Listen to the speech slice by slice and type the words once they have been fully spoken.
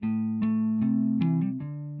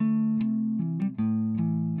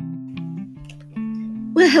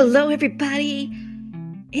Well, hello everybody.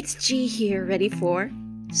 It's G here, ready for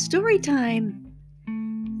story time.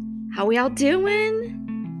 How we all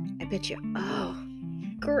doing? I bet you. Oh,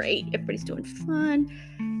 great. Everybody's doing fun.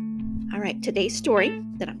 All right, today's story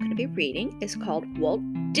that I'm going to be reading is called Walt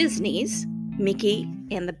Disney's Mickey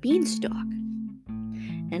and the Beanstalk.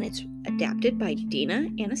 And it's adapted by Dina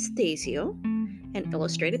Anastasio and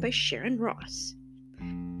illustrated by Sharon Ross.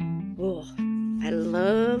 Oh, I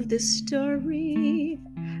love this story.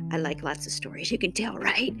 I like lots of stories, you can tell,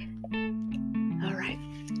 right? All right,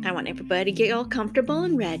 I want everybody to get all comfortable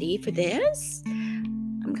and ready for this.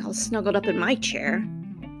 I'm all snuggled up in my chair.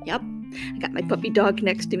 Yep, I got my puppy dog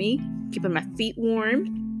next to me, keeping my feet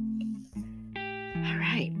warm. All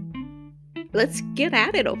right, let's get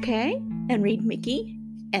at it, okay? And read Mickey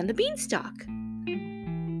and the Beanstalk.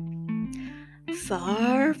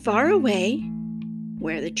 Far, far away,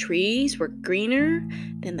 where the trees were greener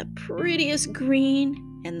than the prettiest green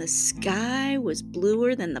and the sky was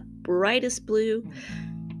bluer than the brightest blue,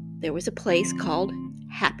 there was a place called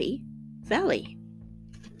Happy Valley.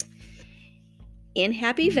 In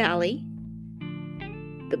Happy Valley,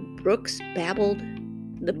 the brooks babbled,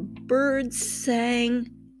 the birds sang,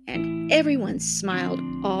 and everyone smiled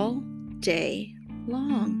all day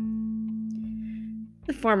long.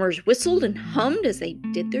 The farmers whistled and hummed as they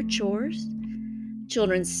did their chores.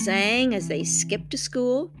 Children sang as they skipped to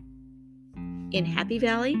school. In Happy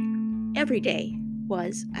Valley, every day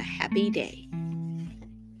was a happy day.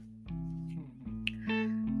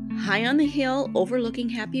 High on the hill overlooking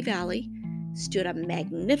Happy Valley stood a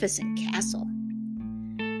magnificent castle.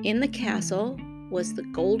 In the castle was the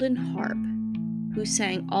Golden Harp, who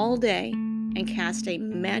sang all day and cast a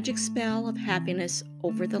magic spell of happiness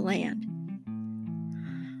over the land.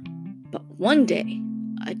 But one day,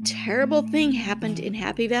 a terrible thing happened in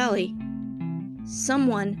Happy Valley.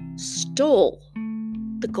 Someone stole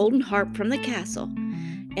the golden harp from the castle,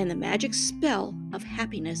 and the magic spell of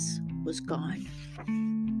happiness was gone.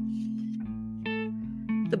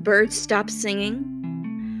 The birds stopped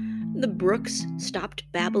singing, the brooks stopped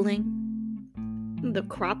babbling, the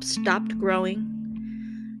crops stopped growing,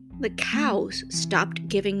 the cows stopped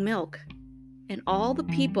giving milk, and all the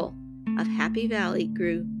people of Happy Valley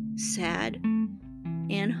grew sad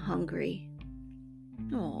and hungry.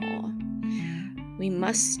 Aw, we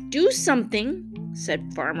must do something,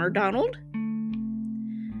 said Farmer Donald.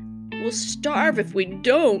 We'll starve if we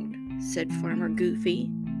don't, said Farmer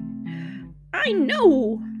Goofy. I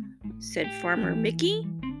know, said Farmer Mickey.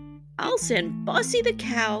 I'll send Bossy the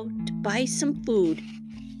cow to buy some food.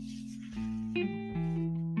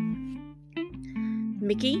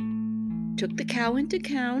 Mickey took the cow into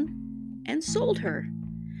town and sold her.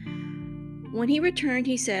 When he returned,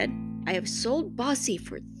 he said, I have sold Bossy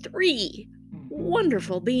for 3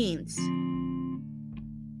 wonderful beans.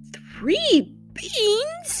 3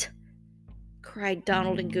 beans? Cried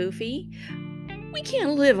Donald and Goofy. We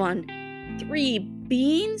can't live on 3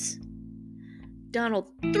 beans. Donald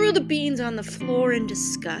threw the beans on the floor in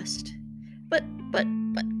disgust. But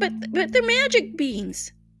they're magic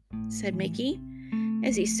beans, said Mickey,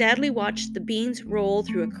 as he sadly watched the beans roll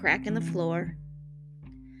through a crack in the floor.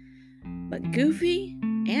 But Goofy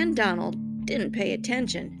and Donald didn't pay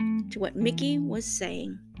attention to what Mickey was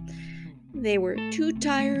saying. They were too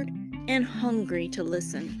tired and hungry to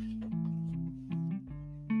listen.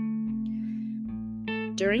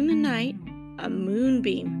 During the night, a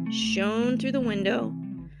moonbeam shone through the window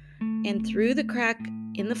and through the crack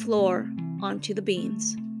in the floor onto the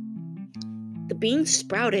beans. The beans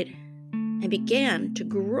sprouted and began to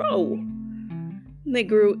grow. They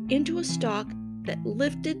grew into a stalk that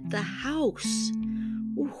lifted the house.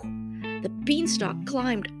 Ooh, the beanstalk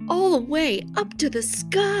climbed all the way up to the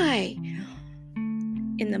sky.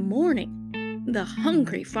 In the morning, the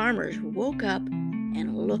hungry farmers woke up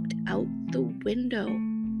and looked out the window.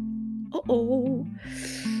 Uh-oh!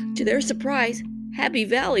 To their surprise, Happy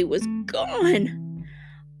Valley was gone.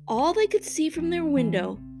 All they could see from their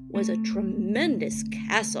window was a tremendous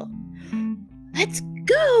castle. Let's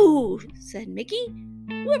go, said Mickey.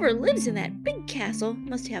 Whoever lives in that big castle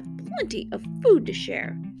must have plenty of food to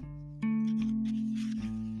share.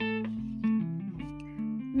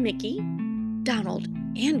 Mickey, Donald,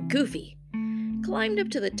 and Goofy climbed up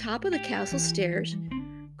to the top of the castle stairs,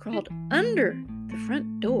 crawled under the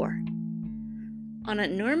front door. On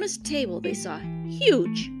an enormous table, they saw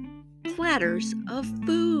huge platters of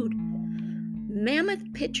food.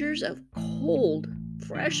 Mammoth pitchers of cold,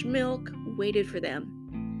 fresh milk waited for them.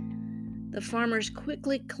 The farmers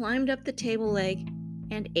quickly climbed up the table leg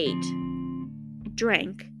and ate,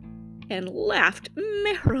 drank, and laughed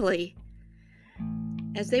merrily.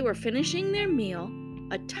 As they were finishing their meal,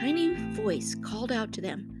 a tiny voice called out to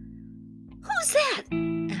them. "Who's that?"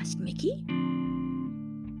 asked Mickey.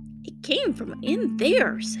 "It came from in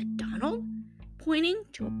there," said Donald, pointing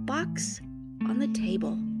to a box on the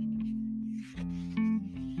table.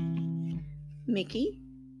 Mickey,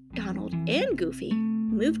 Donald, and Goofy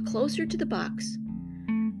moved closer to the box.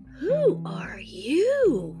 "Who are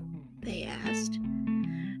you?" they asked.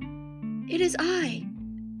 "It is I,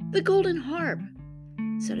 the Golden Harp,"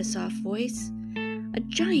 said a soft voice. "A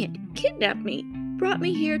giant kidnapped me, brought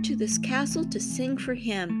me here to this castle to sing for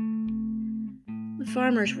him." The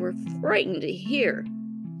farmers were frightened to hear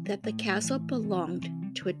that the castle belonged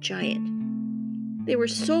to a giant. They were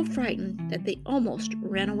so frightened that they almost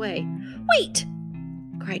ran away. "Wait!"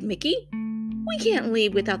 cried Mickey. "We can't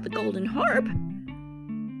leave without the Golden Harp."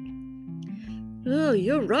 "Oh,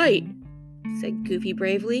 you're right," said Goofy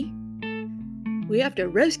bravely. "We have to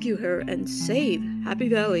rescue her and save Happy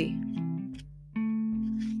Valley."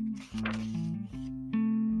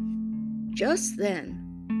 Just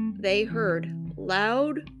then, they heard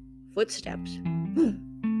loud footsteps. Boom,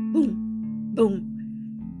 boom, boom.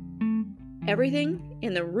 Everything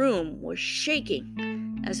in the room was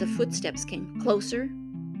shaking as the footsteps came closer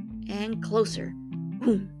and closer.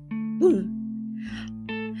 Boom, boom.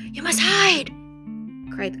 "You must hide!"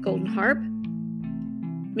 cried the Golden Harp.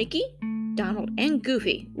 Mickey, Donald, and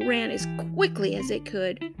Goofy ran as quickly as they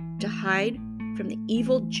could to hide from the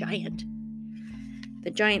evil giant. The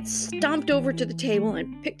giant stomped over to the table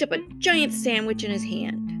and picked up a giant sandwich in his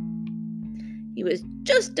hand. He was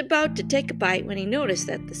just about to take a bite when he noticed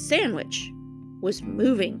that the sandwich was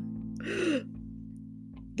moving.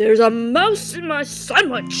 "There's a mouse in my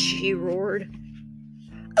sandwich!" he roared.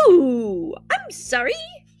 "Oh, I'm sorry,"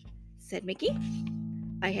 said Mickey.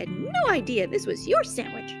 "I had no idea this was your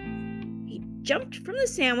sandwich." He jumped from the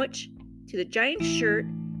sandwich to the giant's shirt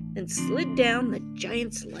and slid down the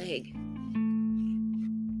giant's leg.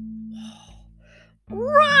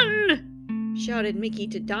 "Run!" shouted Mickey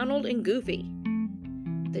to Donald and Goofy.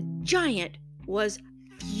 The giant was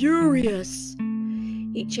furious.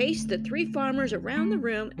 He chased the three farmers around the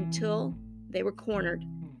room until they were cornered.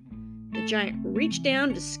 The giant reached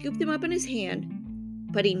down to scoop them up in his hand,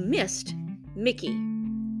 but he missed Mickey.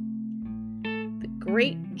 The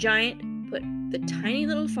great giant put the tiny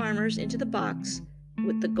little farmers into the box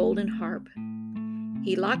with the Golden Harp.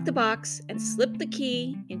 He locked the box and slipped the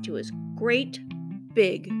key into his great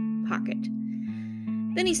big pocket.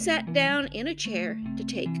 Then he sat down in a chair to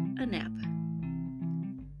take a nap.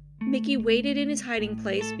 Mickey waited in his hiding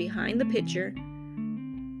place behind the pitcher.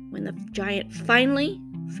 When the giant finally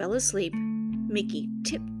fell asleep, Mickey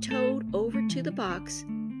tiptoed over to the box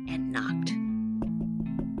and knocked.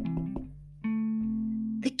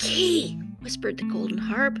 "The key!" whispered the Golden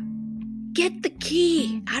Harp. "Get the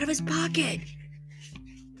key out of his pocket!"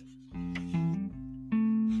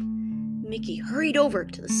 Mickey hurried over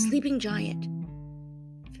to the sleeping giant.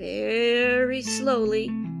 Very slowly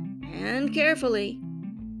and carefully,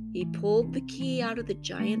 he pulled the key out of the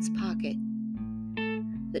giant's pocket.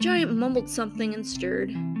 The giant mumbled something and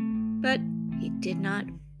stirred, but he did not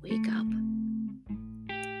wake up.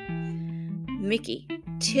 Mickey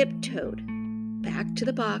tiptoed back to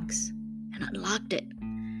the box and unlocked it.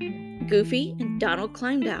 Goofy and Donald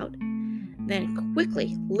climbed out, then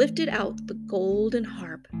quickly lifted out the Golden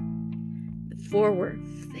Harp. The four were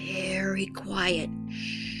very quiet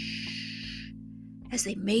as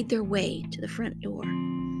they made their way to the front door.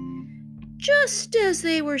 Just as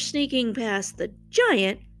they were sneaking past the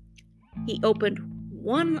giant, he opened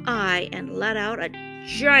one eye and let out a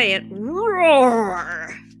giant roar.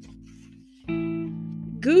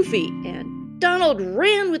 Goofy and Donald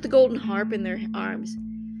ran with the Golden Harp in their arms.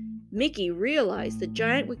 Mickey realized the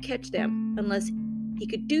giant would catch them unless he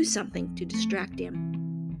could do something to distract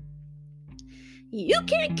him. "You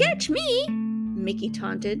can't catch me," Mickey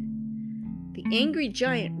taunted. The angry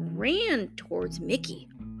giant ran towards Mickey,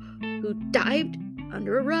 who dived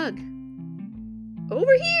under a rug.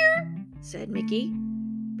 "Over here," said Mickey,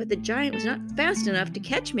 but the giant was not fast enough to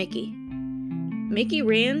catch Mickey. Mickey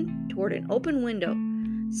ran toward an open window.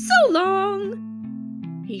 "So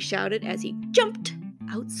long!" he shouted as he jumped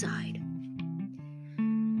outside.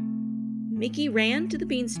 Mickey ran to the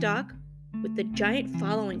beanstalk, with the giant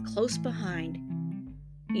following close behind.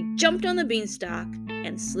 He jumped on the beanstalk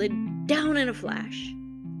and slid down in a flash.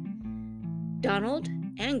 Donald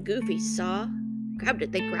and Goofy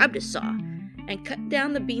grabbed a saw and cut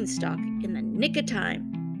down the beanstalk in the nick of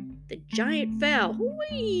time. The giant fell,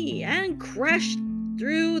 whee, and crashed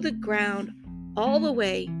through the ground all the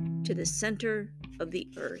way to the center of the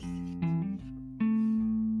earth.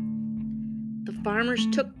 The farmers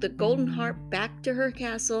took the golden harp back to her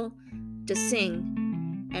castle to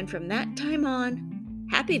sing, and from that time on,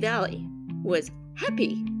 Happy Valley was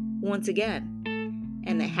happy once again.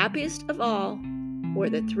 And the happiest of all were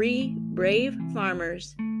the 3 brave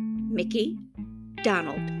farmers, Mickey,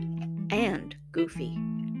 Donald, and Goofy.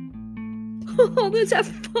 Oh, was that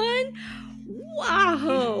fun?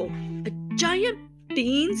 Wow! A giant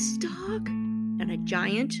beanstalk and a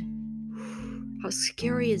giant? How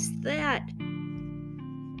scary is that?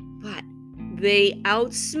 But they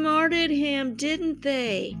outsmarted him, didn't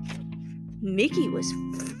they? Mickey was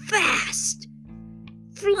fast,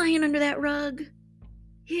 flying under that rug.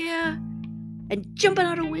 Yeah, and jumping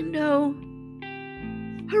out a window.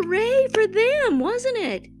 Hooray for them, wasn't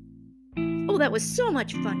it? Oh, that was so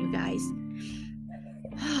much fun, you guys.